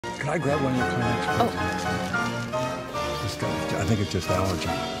I grab one of your Kleenex? Oh. I think it's just allergy.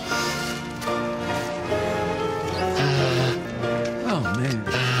 Oh, man.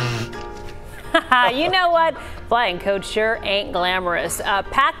 You know what? Flying coach sure ain't glamorous.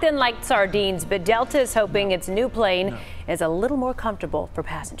 Packed in like sardines, but Delta is hoping its new plane is a little more comfortable for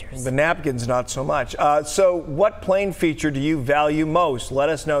passengers. The napkins, not so much. So what plane feature do you value most? Let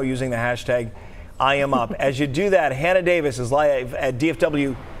us know using the hashtag #IamUp. As you do that, Hannah Davis is live at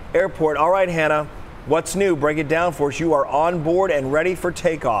DFW Airport. All right, Hannah, what's new? Break it down for us. You are on board and ready for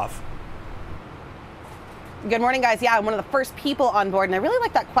takeoff. Good morning, guys. Yeah, I'm one of the first people on board, and I really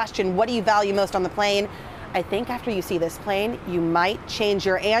like that question. What do you value most on the plane? I think after you see this plane, you might change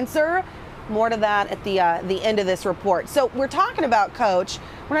your answer. More to that at the end of this report. So we're talking about coach.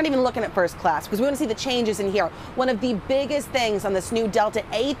 We're not even looking at first class because we want to see the changes in here. One of the biggest things on this new Delta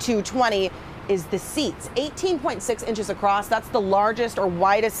A220 is the seats. 18.6 inches across. That's the largest or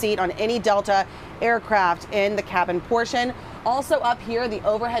widest seat on any Delta aircraft in the cabin portion. Also up here, the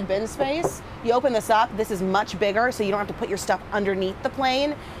overhead bin space. You open this up, this is much bigger, so you don't have to put your stuff underneath the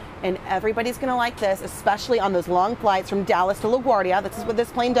plane. And everybody's gonna like this, especially on those long flights from Dallas to LaGuardia. This is what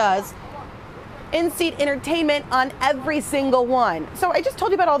this plane does. In-seat entertainment on every single one. So I just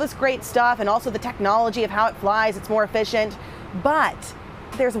told you about all this great stuff and also the technology of how it flies. It's more efficient. But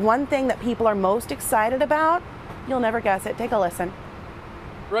there's one thing that people are most excited about. You'll never guess it. Take a listen.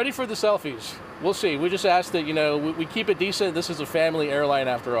 Ready for the selfies. We'll see. We just ask that, we keep it decent. This is a family airline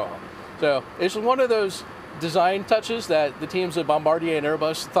after all. So it's one of those design touches that the teams at Bombardier and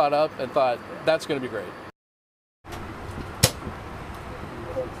Airbus thought up and thought that's going to be great.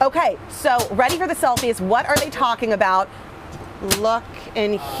 Okay, so ready for the selfies. What are they talking about? Look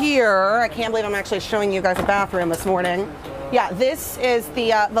in here. I can't believe I'm actually showing you guys a bathroom this morning. Yeah, this is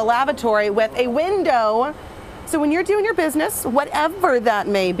the lavatory with a window. So when you're doing your business, whatever that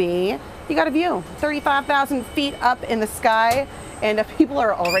may be, you got a view. 35,000 feet up in the sky, and people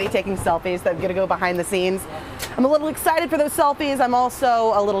are already taking selfies that are gonna go behind the scenes. I'm a little excited for those selfies. I'm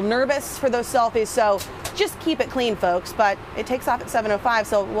also a little nervous for those selfies, so just keep it clean, folks. But it takes off at 7:05,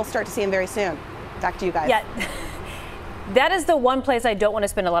 so we'll start to see them very soon. Back to you guys. Yeah. That is the one place I don't want to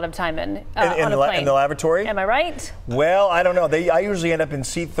spend a lot of time in on a plane. In the lavatory? Am I right? Well, I don't know. I usually end up in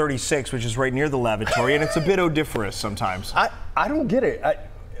seat 36, which is right near the lavatory, and it's a bit odoriferous sometimes. I don't get it.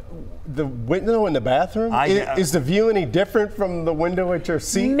 The window in the bathroom? Is the view any different from the window at your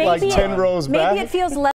seat, Maybe like 10 rows back? Maybe it feels less